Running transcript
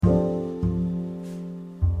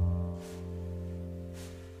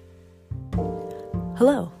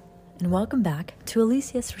Hello, and welcome back to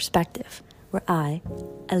Alicia's Perspective, where I,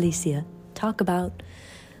 Alicia, talk about,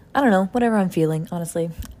 whatever I'm feeling, honestly.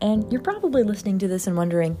 And you're probably listening to this and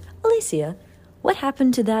wondering, Alicia, what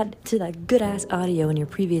happened to that good-ass audio in your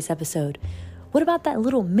previous episode? What about that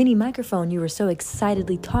little mini microphone you were so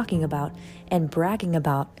excitedly talking about and bragging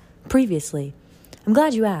about previously? I'm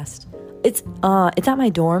glad you asked. It's at my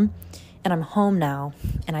dorm, and I'm home now,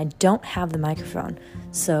 and I don't have the microphone,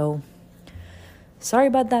 so sorry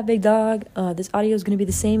about that, big dog. This audio is going to be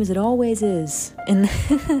the same as it always is. And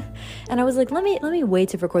and I was like, let me wait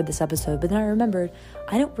to record this episode. But then I remembered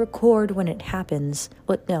I don't record when it happens.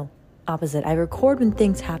 Opposite. I record when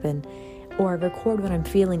things happen, or I record when I'm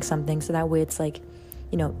feeling something. So that way it's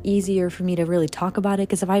easier for me to really talk about it.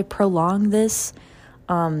 Because if I prolong this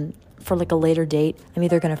for a later date, I'm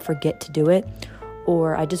either going to forget to do it,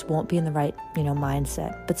 or I just won't be in the right,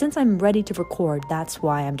 mindset. But since I'm ready to record, that's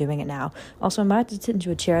why I'm doing it now. Also, I'm about to sit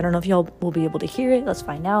into a chair. I don't know if y'all will be able to hear it. Let's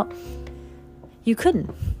find out. You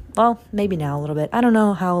couldn't. Well, maybe now a little bit. I don't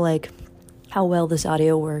know how well this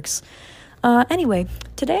audio works. Anyway,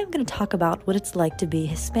 today I'm going to talk about what it's like to be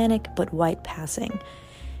Hispanic but white passing.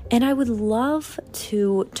 And I would love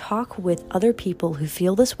to talk with other people who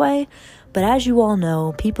feel this way, but as you all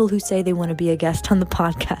know, people who say they want to be a guest on the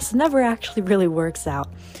podcast never actually really works out.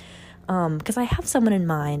 Because I have someone in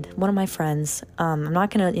mind, one of my friends. I'm not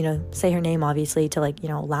going to, say her name, obviously, to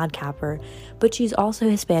loud cap her, but she's also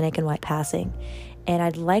Hispanic and white passing. And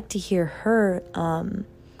I'd like to hear her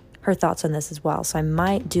thoughts on this as well. So I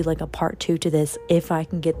might do a part 2 to this if I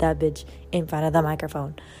can get that bitch in front of the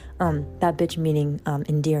microphone. That bitch meaning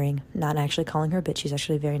endearing, not actually calling her a bitch. She's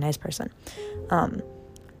actually a very nice person.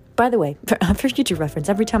 By the way, for future reference,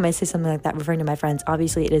 every time I say something like that referring to my friends,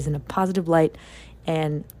 obviously it is in a positive light.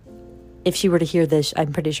 And if she were to hear this,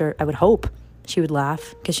 I'm pretty sure, I would hope she would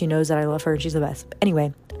laugh because she knows that I love her and she's the best. But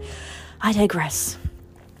anyway, I digress.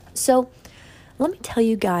 So let me tell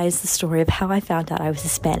you guys the story of how I found out I was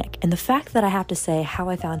Hispanic. And the fact that I have to say how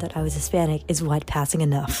I found out I was Hispanic is white passing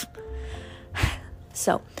enough.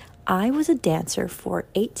 So I was a dancer for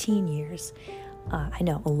 18 years. I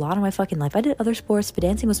know, a lot of my fucking life. I did other sports, but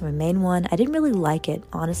dancing was my main one. I didn't really like it,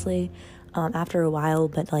 honestly, after a while,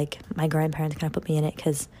 but my grandparents kind of put me in it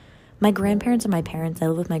because my grandparents and my parents, I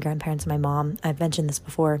live with my grandparents and my mom. I've mentioned this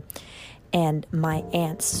before. And my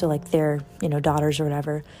aunts, so their, daughters or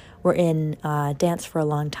whatever, were in dance for a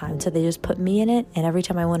long time. So they just put me in it. And every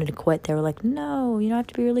time I wanted to quit, they were like, no, you have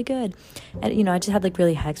to be really good. And, I just had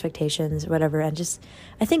really high expectations or whatever. And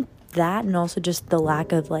I think that, and also just the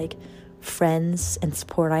lack of friends and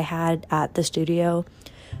support I had at the studio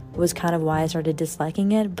was kind of why I started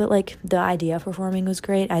disliking it. But the idea of performing was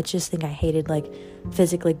great. I just think I hated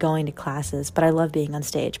physically going to classes, but I love being on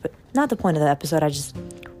stage. But not the point of the episode. I just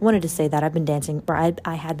wanted to say that I've been dancing, or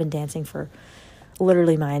I had been dancing for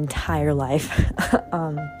literally my entire life.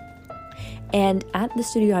 And at the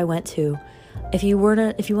studio I went to, if you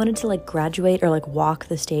wanted to graduate or walk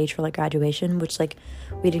the stage for graduation, which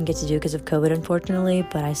we didn't get to do because of COVID, unfortunately,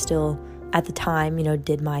 but I still at the time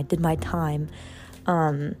did my time,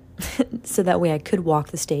 so that way I could walk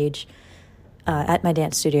the stage at my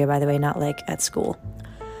dance studio, by the way, not at school.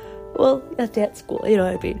 Well, at dance school, you know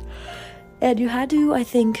what I mean. And you had to, I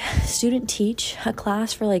think, student teach a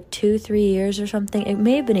class for 2-3 years or something. It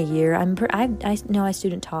may have been a year. I know I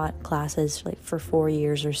student taught classes for 4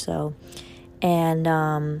 years or so. And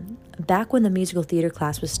back when the musical theater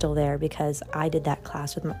class was still there, because I did that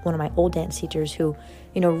class with one of my old dance teachers who,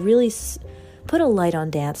 really put a light on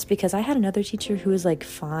dance, because I had another teacher who was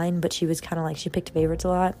fine, but she was kind of she picked favorites a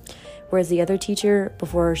lot. Whereas the other teacher,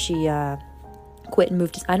 before she quit and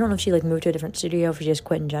moved, I don't know if she moved to a different studio, if she just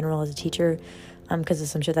quit in general as a teacher, because of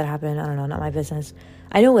some shit that happened. I don't know, not my business.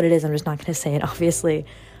 I know what it is, I'm just not going to say it, obviously.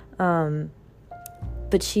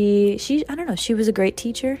 But she I don't know, she was a great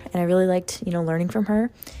teacher, and I really liked, learning from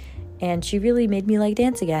her, and she really made me like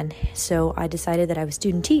dance again. So I decided that I would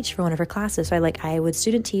student teach for one of her classes. So I would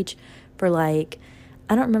student teach for I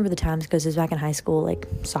don't remember the times because it was back in high school,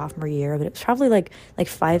 sophomore year, but it was probably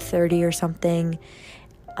 5:30 or something,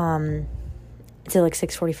 to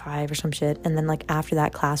 6:45 or some shit. And then after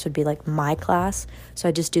that class would be my class. So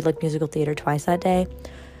I just do musical theater twice that day.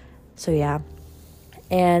 So yeah.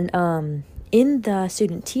 And in the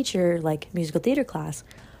student teacher musical theater class,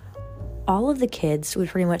 all of the kids would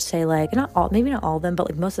pretty much say not all, maybe not all of them,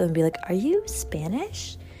 but most of them would be are you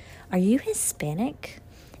Spanish? Are you Hispanic?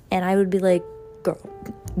 And I would be girl,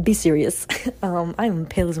 be serious. I'm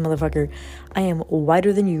pale as a motherfucker. I am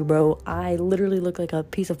whiter than you, bro. I literally look like a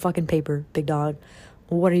piece of fucking paper, big dog.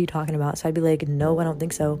 What are you talking about? So I'd be no, I don't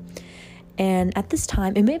think so. And at this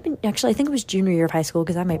time, it may have been, actually, I think it was junior year of high school,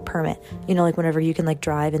 because I had my permit. You know, like, whenever you can, like,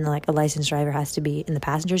 drive, and, like, a licensed driver has to be in the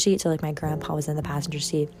passenger seat. So, like, my grandpa was in the passenger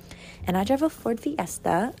seat. And I drive a Ford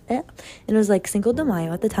Fiesta. And it was, like, Cinco de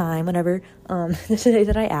Mayo at the time, whenever, the day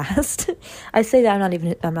that I asked. I say that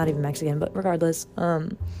I'm not even Mexican, but regardless,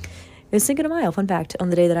 it was Cinco de Mayo, fun fact, on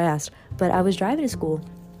the day that I asked. But I was driving to school,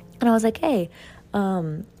 and I was like, hey,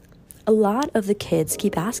 a lot of the kids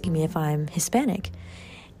keep asking me if I'm Hispanic.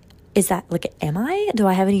 Is that, like, am I? Do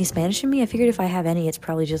I have any Spanish in me? I figured if I have any, it's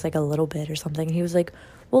probably just, like, a little bit or something. And he was like,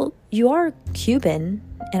 well, you are Cuban.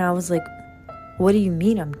 And I was like, what do you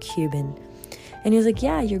mean I'm Cuban? And he was like,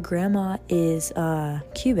 yeah, your grandma is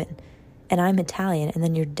Cuban, and I'm Italian, and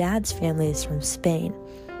then your dad's family is from Spain.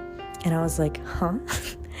 And I was like, huh?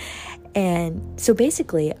 And so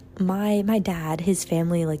basically, my dad, his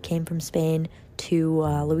family, like, came from Spain to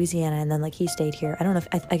Louisiana, and then, like, he stayed here. I don't know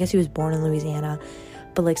if, I guess he was born in Louisiana.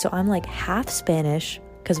 But, like, so I'm, like, half Spanish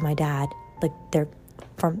because of my dad. Like, they're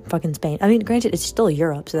from fucking Spain. I mean, granted, it's still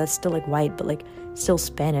Europe, so that's still, like, white, but, like, still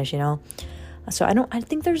Spanish, you know? So I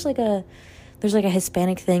think there's, like, a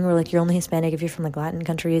Hispanic thing where, like, you're only Hispanic if you're from, like, Latin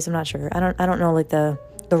countries. I'm not sure. I don't know, like, the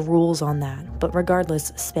rules on that. But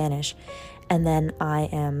regardless, Spanish. And then I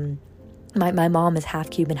am, my mom is half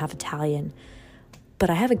Cuban, half Italian. But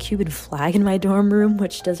I have a Cuban flag in my dorm room,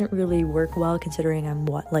 which doesn't really work well, considering I'm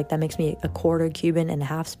that makes me a quarter Cuban and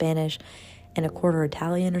half Spanish and a quarter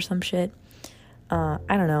Italian or some shit. I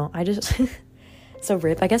don't know. I just, so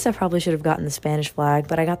rip. I guess I probably should have gotten the Spanish flag,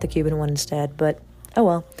 but I got the Cuban one instead. But, oh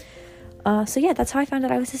well. So yeah, that's how I found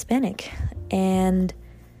out I was Hispanic. And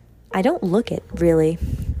I don't look it, really.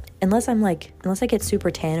 Unless I get super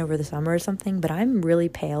tan over the summer or something, but I'm really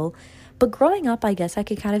pale. But growing up, I guess I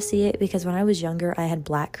could kind of see it, because when I was younger, I had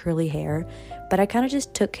black curly hair, but I kind of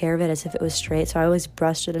just took care of it as if it was straight. So I always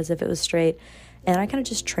brushed it as if it was straight, and I kind of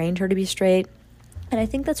just trained her to be straight. And I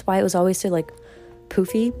think that's why it was always so, like,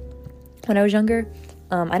 poofy when I was younger.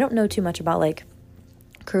 I don't know too much about, like,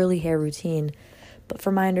 curly hair routine, but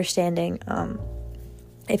from my understanding,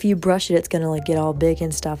 if you brush it, it's gonna, like, get all big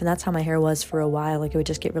and stuff. And that's how my hair was for a while. Like, it would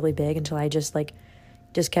just get really big until I just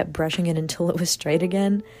kept brushing it until it was straight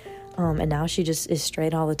again. And now she just is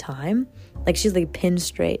straight all the time. Like, she's, like, pin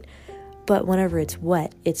straight. But whenever it's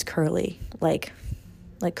wet, it's curly. Like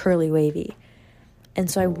curly wavy. And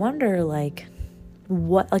so I wonder, like,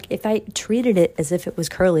 what, like, if I treated it as if it was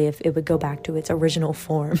curly, if it would go back to its original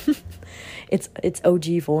form. its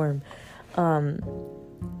OG form.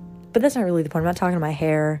 But that's not really the point. I'm not talking about my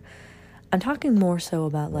hair. I'm talking more so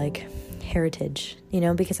about, like, heritage. You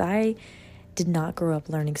know, because I did not grow up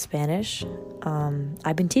learning Spanish.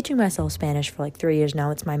 I've been teaching myself Spanish for, like, 3 years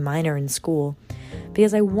now. It's my minor in school,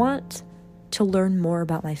 because I want to learn more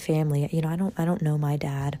about my family. You know, I don't know my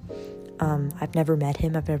dad. I've never met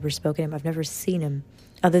him. I've never spoken to him. I've never seen him,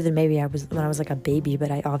 other than maybe when I was like a baby,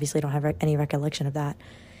 but I obviously don't have any recollection of that.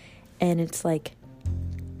 And it's like,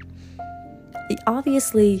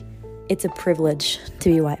 obviously it's a privilege to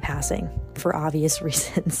be white passing for obvious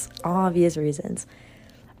reasons.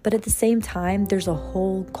 But at the same time, there's a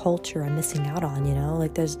whole culture I'm missing out on, you know?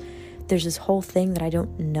 Like, there's this whole thing that I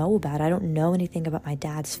don't know about. I don't know anything about my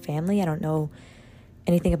dad's family. I don't know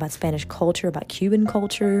anything about Spanish culture, about Cuban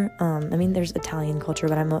culture. I mean, there's Italian culture,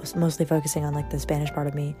 but I'm mostly focusing on, like, the Spanish part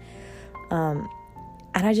of me. And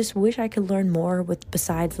I just wish I could learn more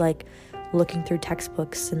besides, like, looking through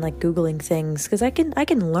textbooks and, like, Googling things. Because I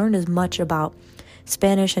can learn as much about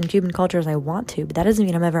Spanish and Cuban culture as I want to, but that doesn't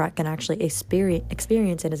mean I'm ever going to actually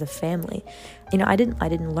experience it as a family. You know, I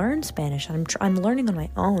didn't learn Spanish. I'm learning on my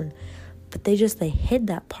own, but they hid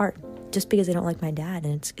that part just because they don't like my dad,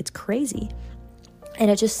 and it's crazy.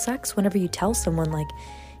 And it just sucks whenever you tell someone, like,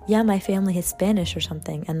 yeah, my family is Spanish or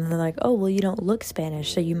something, and they're like, oh, well, you don't look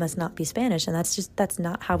Spanish, so you must not be Spanish. And that's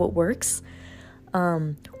not how it works.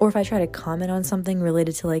 Or if I try to comment on something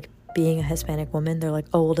related to, like, being a Hispanic woman, they're like,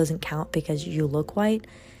 oh, well, it doesn't count because you look white.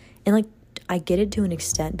 And, like, I get it to an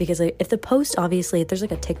extent, because, like, if the post, obviously, if there's,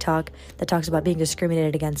 like, a TikTok that talks about being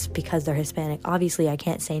discriminated against because they're Hispanic, obviously I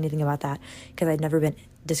can't say anything about that, because I've never been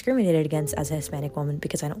discriminated against as a Hispanic woman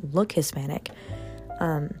because I don't look Hispanic.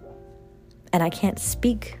 And I can't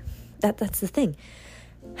speak. That's the thing.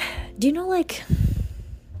 Do you know, like,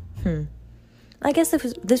 I guess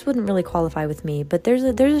this wouldn't really qualify with me, but there's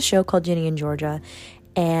a show called Ginny in Georgia,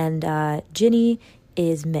 and Ginny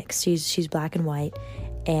is mixed. She's black and white,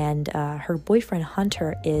 and her boyfriend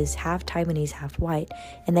Hunter is half Taiwanese, half white,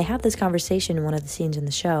 and they have this conversation in one of the scenes in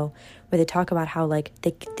the show where they talk about how, like,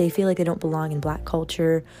 they feel like they don't belong in black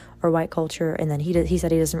culture or white culture, and then he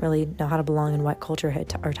said he doesn't really know how to belong in white culture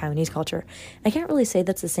or Taiwanese culture. I can't really say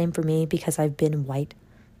that's the same for me, because I've been white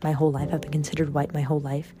my whole life. I've been considered white my whole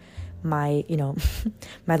life. My,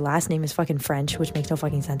 my last name is fucking French, which makes no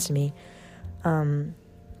fucking sense to me.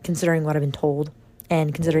 Considering what I've been told,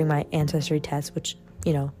 and considering my ancestry test, which,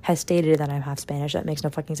 has stated that I'm half Spanish, that makes no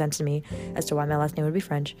fucking sense to me as to why my last name would be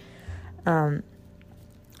French.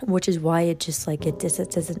 Which is why it just, like, it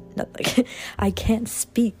doesn't, like, I can't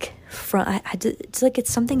speak from, it's like,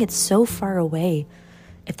 it's something, it's so far away,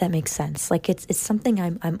 if that makes sense. Like, it's something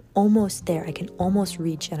I'm almost there, I can almost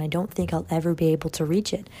reach, and I don't think I'll ever be able to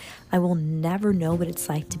reach it. I will never know what it's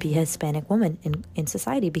like to be a Hispanic woman in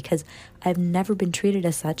society, because I've never been treated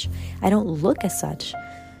as such. I don't look as such.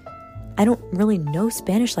 I don't really know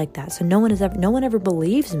Spanish like that, so no one ever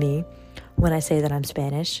believes me when I say that I'm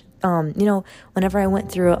Spanish. Whenever I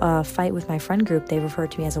went through a fight with my friend group, they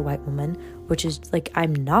referred to me as a white woman, which is, like,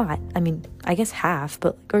 I'm not. I mean, I guess half,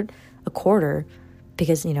 but, or a quarter,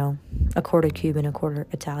 because, a quarter Cuban, a quarter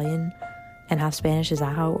Italian, and half Spanish. Is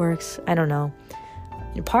that how it works? I don't know.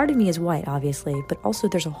 Part of me is white, obviously, but also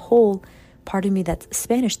there's a whole part of me that's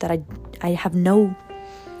Spanish that I haven't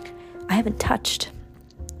touched.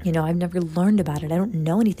 I've never learned about it. I don't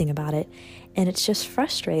know anything about it. And it's just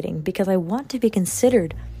frustrating because I want to be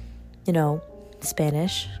considered,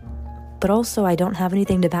 Spanish, but also I don't have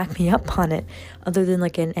anything to back me up on it other than,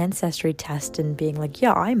 like, an ancestry test and being like,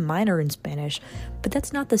 yeah, I minor in Spanish. But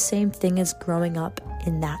that's not the same thing as growing up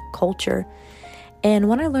in that culture. And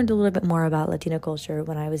when I learned a little bit more about Latino culture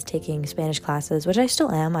when I was taking Spanish classes, which I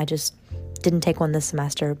still am, I just didn't take one this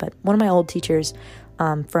semester, but one of my old teachers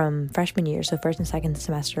from freshman year, so first and second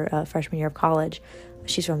semester of freshman year of college,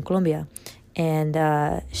 she's from Colombia,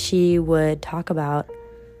 and she would talk about,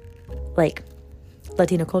 like,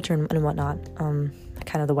 Latino culture and whatnot,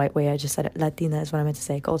 kind of the white way I just said it. Latina is what I meant to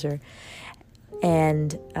say, culture.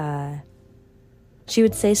 And she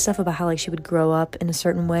would say stuff about how, like, she would grow up in a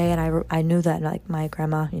certain way, and I knew that, like, my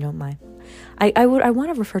grandma, I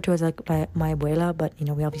want to refer to her as, like, my abuela, but,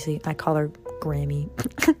 I call her Grammy.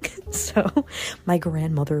 So my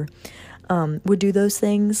grandmother would do those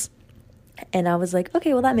things, and I was like,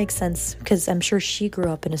 okay, well, that makes sense, because I'm sure she grew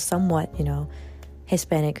up in a somewhat,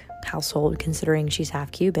 Hispanic household, considering she's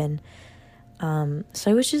half Cuban.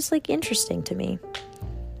 So it was just, like, interesting to me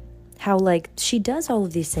how, like, she does all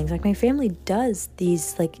of these things. Like, my family does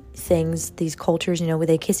these, like, things, these cultures, where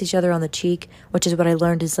they kiss each other on the cheek, which is what I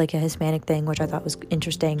learned is, like, a Hispanic thing, which I thought was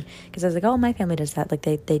interesting, because I was like, oh, my family does that. Like,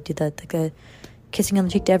 they do that, like, the kissing on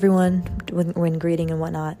the cheek to everyone when greeting and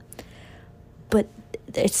whatnot. But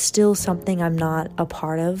it's still something I'm not a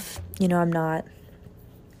part of.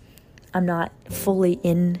 I'm not fully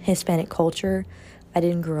in Hispanic culture. I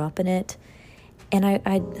didn't grow up in it. And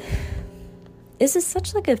I this is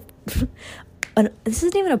such, like, this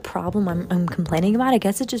isn't even a problem I'm complaining about. I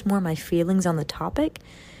guess it's just more my feelings on the topic.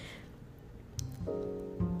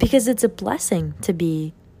 Because it's a blessing to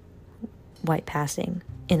be white passing,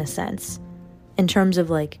 in a sense, in terms of,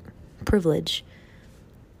 like, privilege.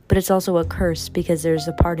 But it's also a curse, because there's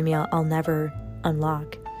a part of me I'll never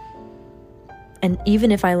unlock. And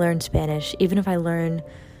even if I learn Spanish, even if I learn,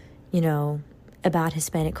 about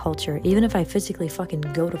Hispanic culture, even if I physically fucking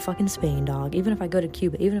go to fucking Spain, dog, even if I go to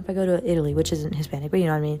Cuba, even if I go to Italy, which isn't Hispanic, but you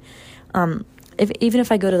know what I mean, even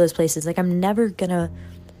if I go to those places, like, I'm never gonna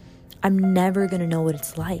know what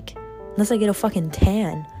it's like unless I get a fucking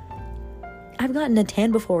tan. I've gotten a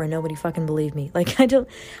tan before and nobody fucking believed me. Like, I don't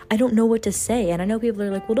know what to say. And I know people are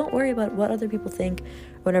like, well, don't worry about what other people think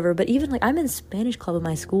or whatever. But even, like, I'm in Spanish club at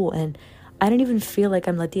my school, and I don't even feel like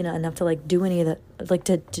I'm Latina enough to, like, do any of the, like,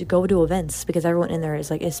 to go to events, because everyone in there is,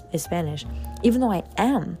 like, is Spanish, even though I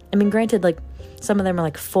am. I mean, granted, like, some of them are,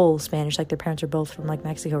 like, full Spanish, like, their parents are both from, like,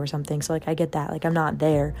 Mexico or something, so, like, I get that, like, I'm not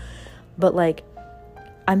there, but, like,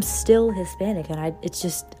 I'm still Hispanic, and I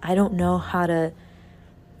don't know how to,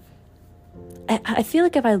 I feel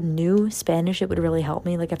like if I knew Spanish, it would really help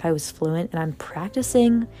me, like, if I was fluent, and I'm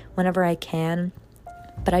practicing whenever I can.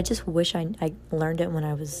 But I just wish I learned it when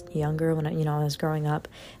I was younger, when I was growing up.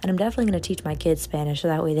 And I'm definitely going to teach my kids Spanish, so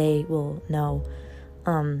that way they will know.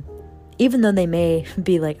 Even though they may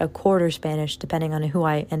be, like, a quarter Spanish, depending on who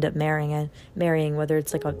I end up marrying, whether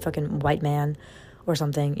it's, like, a fucking white man or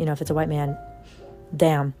something. If it's a white man,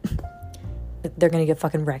 damn, they're going to get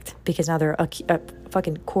fucking wrecked, because now they're a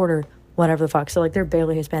fucking quarter whatever the fuck. So, like, they're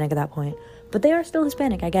barely Hispanic at that point. But they are still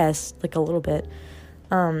Hispanic, I guess, like, a little bit.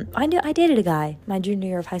 I dated a guy my junior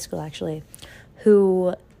year of high school, actually,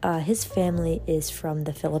 who his family is from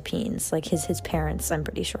the Philippines, like his parents, I'm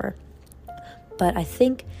pretty sure. But I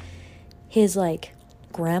think his, like,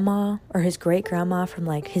 grandma or his great grandma from,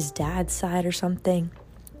 like, his dad's side or something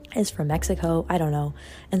is from Mexico. I don't know.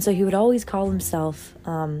 And so he would always call himself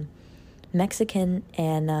Mexican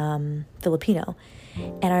and Filipino.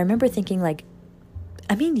 And I remember thinking, like,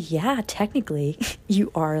 I mean, yeah, technically,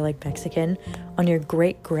 you are, like, Mexican on your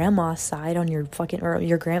great-grandma's side, on your fucking, or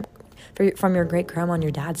your from your great-grandma on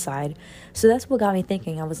your dad's side. So that's what got me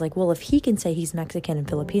thinking. I was like, well, if he can say he's Mexican and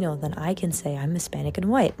Filipino, then I can say I'm Hispanic and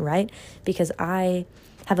white, right? Because I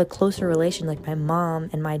have a closer relation, like, my mom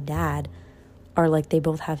and my dad are, like, they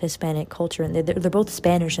both have Hispanic culture, and they're both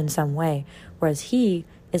Spanish in some way, whereas he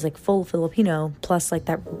is, like, full Filipino, plus, like,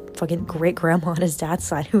 that fucking great-grandma on his dad's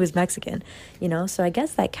side who is Mexican, you know? So I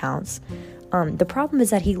guess that counts. The problem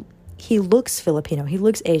is that he looks Filipino, he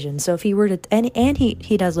looks Asian, so if he were to, and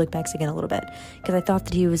he does look Mexican a little bit, because I thought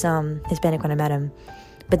that he was Hispanic when I met him,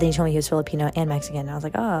 but then he told me he was Filipino and Mexican, and I was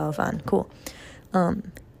like, oh, fun, cool.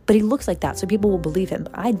 But he looks like that, so people will believe him,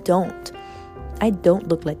 but I don't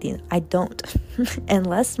look Latino. I don't.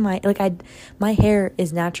 Unless my hair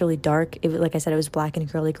is naturally dark. Like I said, it was black and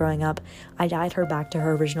curly growing up. I dyed her back to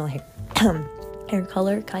her original hair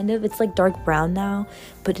color, kind of. It's like dark brown now,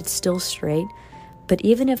 but it's still straight. But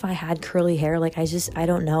even if I had curly hair, like, I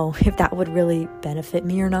don't know if that would really benefit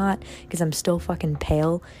me or not, because I'm still fucking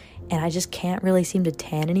pale and I just can't really seem to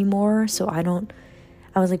tan anymore. So I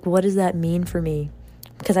was like, what does that mean for me?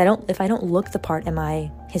 Because if I don't look the part, am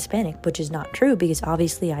I Hispanic? Which is not true, because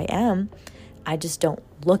obviously I am. I just don't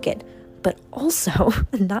look it. But also,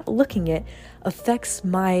 not looking it affects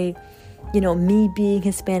my, me being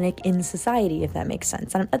Hispanic in society, if that makes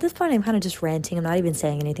sense. And at this point, I'm kind of just ranting. I'm not even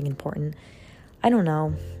saying anything important. I don't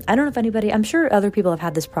know. I don't know if anybody, I'm sure other people have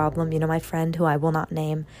had this problem. My friend, who I will not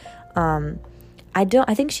name, I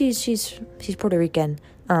think she's Puerto Rican,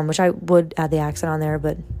 which I would add the accent on there,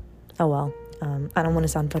 but oh well. I don't want to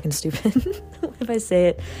sound fucking stupid if I say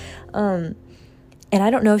it. And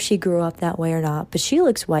I don't know if she grew up that way or not, but she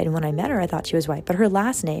looks white. And when I met her, I thought she was white. But her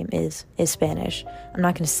last name is Spanish. I'm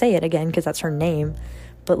not going to say it again because that's her name.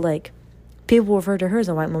 But, like, people refer to her as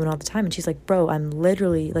a white woman all the time. And she's like, bro, I'm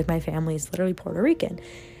literally, like, my family is literally Puerto Rican.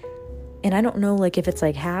 And I don't know, like, if it's,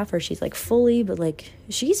 like, half or she's, like, fully. But, like,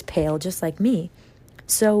 she's pale just like me.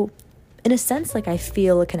 So, in a sense, like, I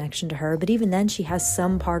feel a connection to her. But even then, she has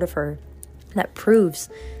some part of her that proves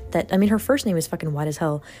that, I mean, her first name is fucking white as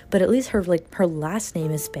hell, but at least her last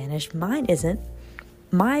name is Spanish. Mine isn't.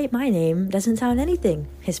 My name doesn't sound anything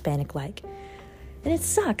Hispanic-like. And it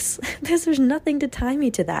sucks, because there's nothing to tie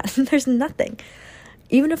me to that. There's nothing.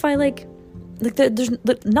 Even if I, there's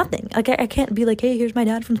nothing. Like, I can't be like, hey, here's my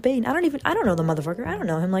dad from Spain. I don't know the motherfucker. I don't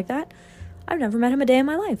know him like that. I've never met him a day in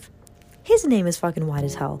my life. His name is fucking white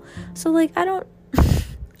as hell. So, like, I don't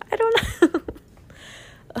know.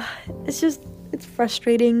 It's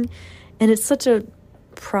frustrating, and it's such a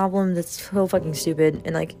problem that's so fucking stupid.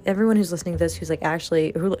 And, like, everyone who's listening to this who's, like,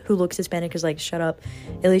 actually who looks Hispanic is like, shut up,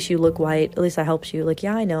 at least you look white, at least that helps you. Like,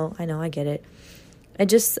 yeah, I know, I get it. I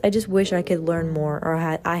just wish I could learn more, or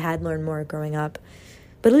I had learned more growing up,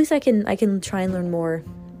 but at least I can try and learn more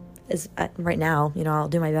right now. I'll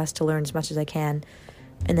do my best to learn as much as I can,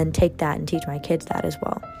 and then take that and teach my kids that as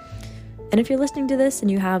well. And if you're listening to this and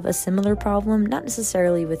you have a similar problem, not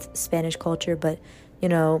necessarily with Spanish culture, but,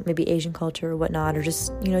 maybe Asian culture or whatnot, or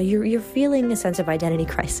just, you're feeling a sense of identity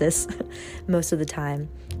crisis most of the time.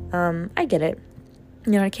 I get it.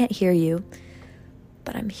 I can't hear you,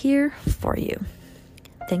 but I'm here for you.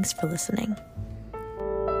 Thanks for listening.